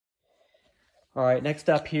All right, next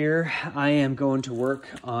up here, I am going to work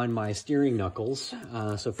on my steering knuckles.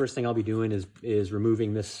 So first thing I'll be doing is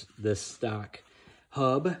removing this stock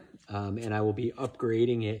hub, and I will be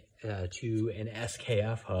upgrading it to an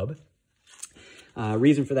SKF hub.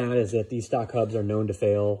 Reason for that is that these stock hubs are known to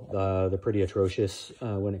fail. They're pretty atrocious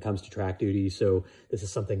when it comes to track duty. So this is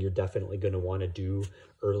something you're definitely going to want to do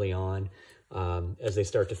early on. As they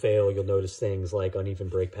start to fail, you'll notice things like uneven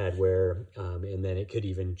brake pad wear, and then it could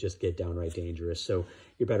even just get downright dangerous. So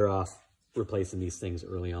you're better off replacing these things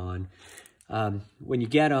early on. When you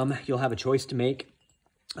get them, you'll have a choice to make.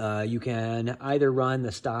 You can either run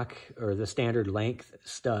the stock or the standard length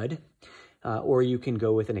stud, or you can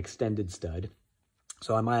go with an extended stud.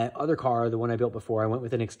 So on my other car, the one I built before, I went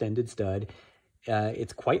with an extended stud.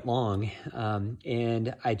 It's quite long,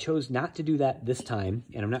 and I chose not to do that this time,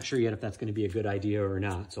 and I'm not sure yet if that's going to be a good idea or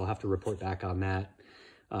not, so I'll have to report back on that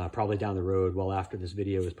probably down the road well after this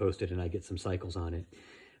video is posted and I get some cycles on it.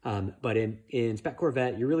 But in Spec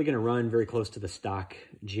Corvette, you're really going to run very close to the stock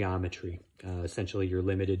geometry. Essentially, you're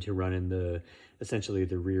limited to running essentially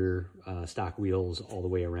the rear stock wheels all the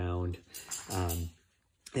way around.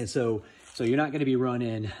 And so you're not going to be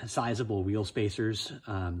running sizable wheel spacers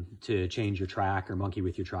to change your track or monkey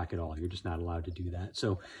with your track at all. You're just not allowed to do that.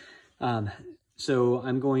 So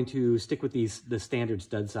I'm going to stick with the standard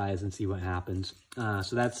stud size and see what happens.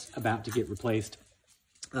 So that's about to get replaced.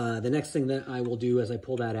 The next thing that I will do as I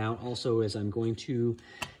pull that out also is I'm going to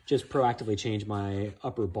just proactively change my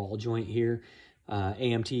upper ball joint here.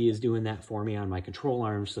 AMT is doing that for me on my control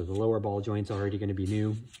arms, so the lower ball joint's already going to be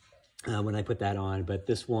new when I put that on, but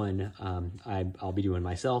this one I'll be doing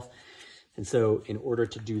myself. And so in order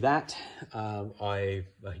to do that,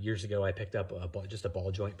 years ago I picked up just a ball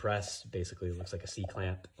joint press. Basically it looks like a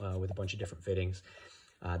C-clamp with a bunch of different fittings.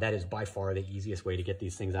 That is by far the easiest way to get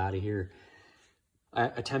these things out of here. I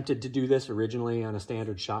attempted to do this originally on a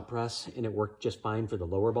standard shop press and it worked just fine for the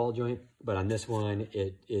lower ball joint, but on this one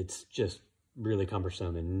it's just really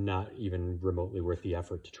cumbersome and not even remotely worth the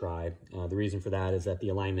effort to try. The reason for that is that the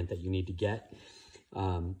alignment that you need to get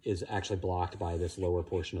is actually blocked by this lower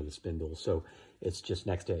portion of the spindle. So it's just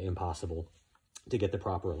next to impossible to get the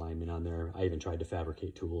proper alignment on there. I even tried to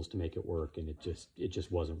fabricate tools to make it work and it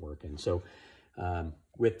just wasn't working. So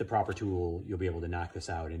with the proper tool, you'll be able to knock this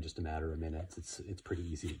out in just a matter of minutes. It's pretty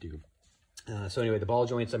easy to do. So anyway, the ball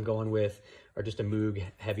joints I'm going with are just a Moog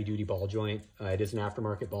heavy duty ball joint. It is an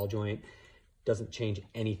aftermarket ball joint. Doesn't change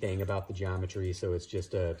anything about the geometry, so it's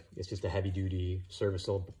just a heavy duty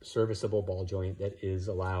serviceable ball joint that is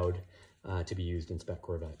allowed to be used in Spec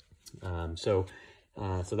Corvette. So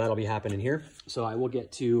that'll be happening here. So I will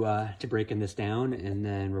get to breaking this down and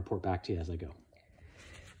then report back to you as I go.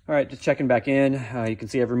 All right, just checking back in. You can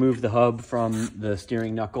see I've removed the hub from the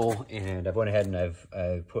steering knuckle, and I've went ahead and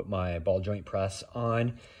I've put my ball joint press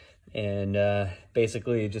on, and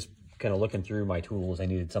basically just kind of looking through my tools, I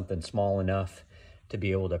needed something small enough to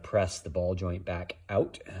be able to press the ball joint back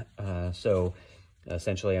out. So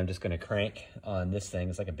essentially I'm just going to crank on this thing.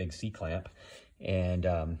 It's like a big C-clamp, and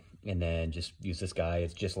then just use this guy.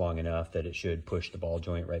 It's just long enough that it should push the ball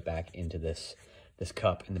joint right back into this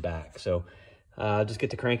cup in the back. So just get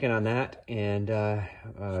to cranking on that, and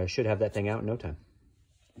should have that thing out in no time.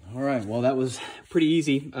 All right, well, that was pretty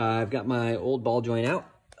easy. I've got my old ball joint out,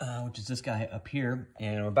 which is this guy up here,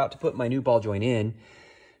 and I'm about to put my new ball joint in.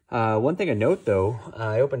 One thing to note though,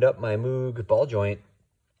 I opened up my Moog ball joint,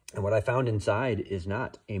 and what I found inside is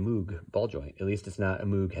not a Moog ball joint. At least it's not a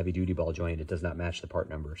Moog heavy duty ball joint. It does not match the part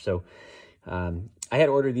number. So I had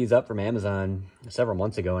ordered these up from Amazon several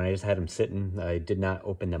months ago, and I just had them sitting. I did not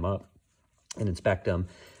open them up and inspect them.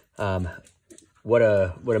 What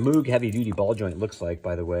a Moog heavy duty ball joint looks like,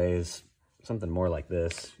 by the way, is something more like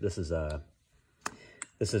this. This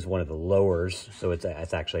is one of the lowers, so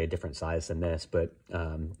it's actually a different size than this, but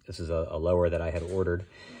this is a lower that I had ordered.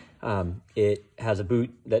 It has a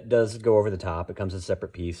boot that does go over the top. It comes as a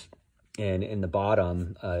separate piece, and in the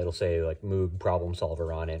bottom, it'll say like Moog Problem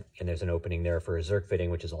Solver on it, and there's an opening there for a Zerk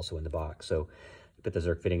fitting, which is also in the box. So you put the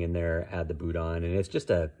Zerk fitting in there, add the boot on, and it's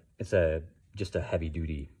just a heavy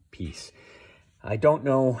duty piece. I don't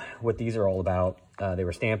know what these are all about. They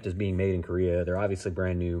were stamped as being made in Korea. They're obviously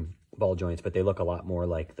brand new ball joints, but they look a lot more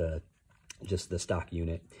like just the stock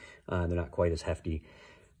unit. They're not quite as hefty.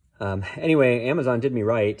 Anyway, Amazon did me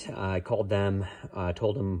right. I called them,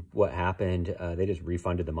 told them what happened. They just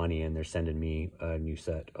refunded the money, and they're sending me a new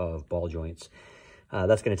set of ball joints.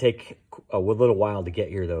 That's going to take a little while to get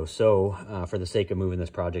here though. So for the sake of moving this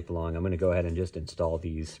project along, I'm going to go ahead and just install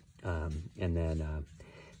these, and then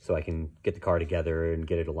so I can get the car together and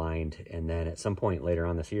get it aligned. And then at some point later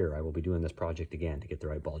on this year, I will be doing this project again to get the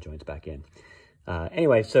right ball joints back in.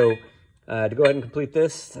 Anyway, so to go ahead and complete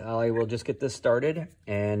this, I will just get this started,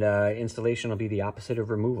 and installation will be the opposite of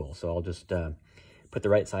removal. So I'll just put the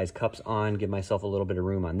right size cups on, give myself a little bit of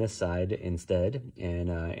room on this side instead, and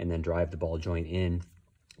then drive the ball joint in.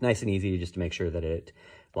 Nice and easy, just to make sure that it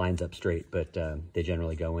lines up straight, but they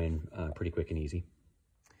generally go in pretty quick and easy.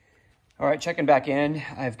 All right, checking back in.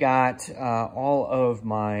 I've got all of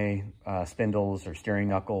my spindles or steering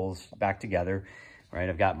knuckles back together, right?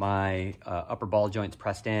 I've got my upper ball joints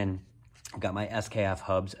pressed in. I've got my SKF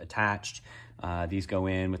hubs attached. These go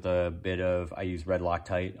in with a bit of, I use red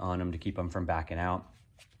Loctite on them to keep them from backing out.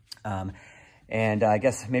 And I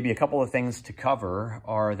guess maybe a couple of things to cover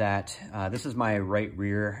are that this is my right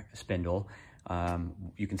rear spindle.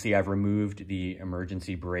 You can see I've removed the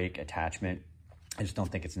emergency brake attachment. I just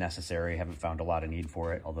don't think it's necessary. I haven't found a lot of need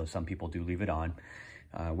for it, although some people do leave it on.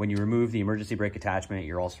 When you remove the emergency brake attachment,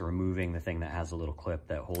 you're also removing the thing that has a little clip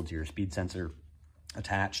that holds your speed sensor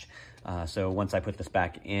attached. So once I put this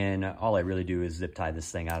back in, all I really do is zip tie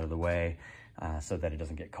this thing out of the way so that it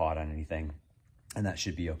doesn't get caught on anything, and that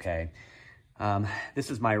should be okay.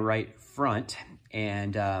 This is my right front,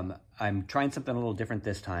 and I'm trying something a little different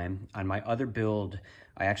this time. On my other build,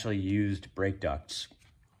 I actually used brake ducts,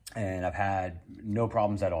 and I've had no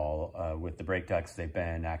problems at all with the brake ducts. They've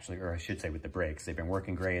been actually, or I should say with the brakes, they've been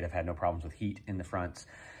working great. I've had no problems with heat in the fronts,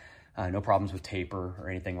 no problems with taper or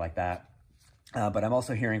anything like that. But I'm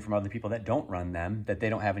also hearing from other people that don't run them that they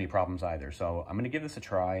don't have any problems either. So I'm going to give this a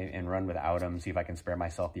try and run without them, see if I can spare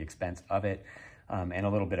myself the expense of it, and a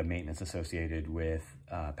little bit of maintenance associated with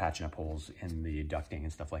patching up holes in the ducting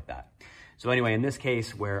and stuff like that. So anyway, in this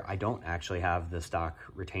case where I don't actually have the stock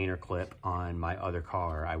retainer clip on my other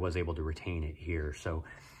car, I was able to retain it here. So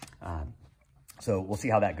we'll see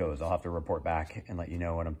how that goes. I'll have to report back and let you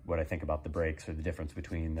know what I think about the brakes or the difference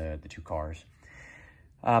between the two cars.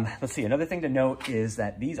 Let's see, another thing to note is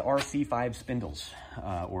that these are C5 spindles,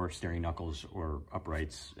 or steering knuckles, or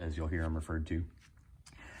uprights, as you'll hear them referred to.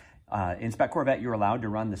 In Spec Corvette, you're allowed to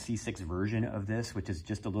run the C6 version of this, which is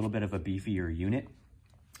just a little bit of a beefier unit.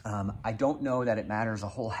 I don't know that it matters a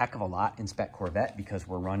whole heck of a lot in Spec Corvette because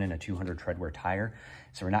we're running a 200 treadwear tire,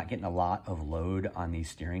 so we're not getting a lot of load on these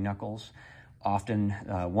steering knuckles. Often,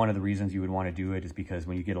 one of the reasons you would want to do it is because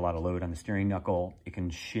when you get a lot of load on the steering knuckle, it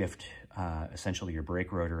can shift essentially your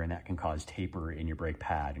brake rotor, and that can cause taper in your brake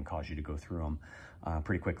pad and cause you to go through them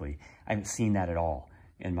pretty quickly. I haven't seen that at all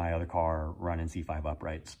in my other car running C5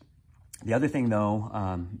 uprights. The other thing,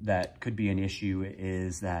 though, that could be an issue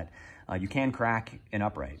is that you can crack an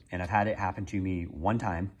upright, and I've had it happen to me one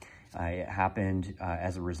time. It happened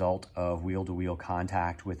as a result of wheel-to-wheel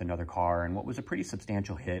contact with another car, and what was a pretty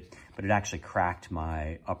substantial hit, but it actually cracked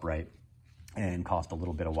my upright and caused a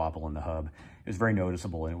little bit of wobble in the hub. It was very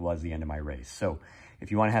noticeable, and it was the end of my race. So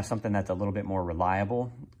if you want to have something that's a little bit more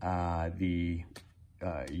reliable, you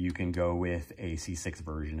can go with a C6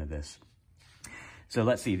 version of this. So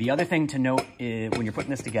let's see. The other thing to note is when you're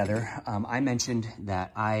putting this together, I mentioned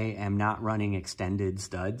that I am not running extended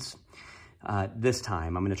studs. This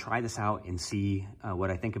time, I'm going to try this out and see what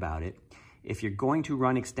I think about it. If you're going to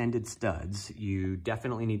run extended studs, you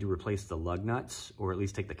definitely need to replace the lug nuts, or at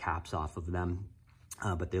least take the caps off of them.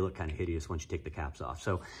 But they look kind of hideous once you take the caps off.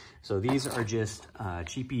 So these are just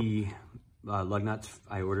cheapy lug nuts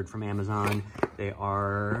I ordered from Amazon. They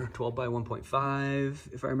are 12 by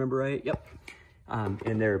 1.5, if I remember right. Yep.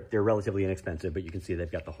 And they're relatively inexpensive, but you can see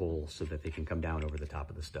they've got the holes so that they can come down over the top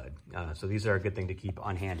of the stud. So these are a good thing to keep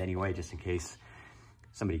on hand anyway, just in case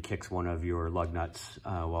somebody kicks one of your lug nuts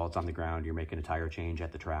while it's on the ground, you're making a tire change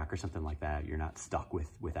at the track or something like that. You're not stuck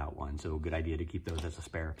without one. So good idea to keep those as a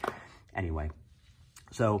spare anyway.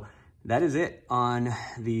 So that is it on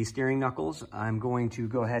the steering knuckles. I'm going to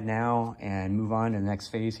go ahead now and move on to the next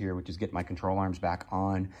phase here, which is getting my control arms back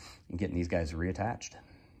on and getting these guys reattached.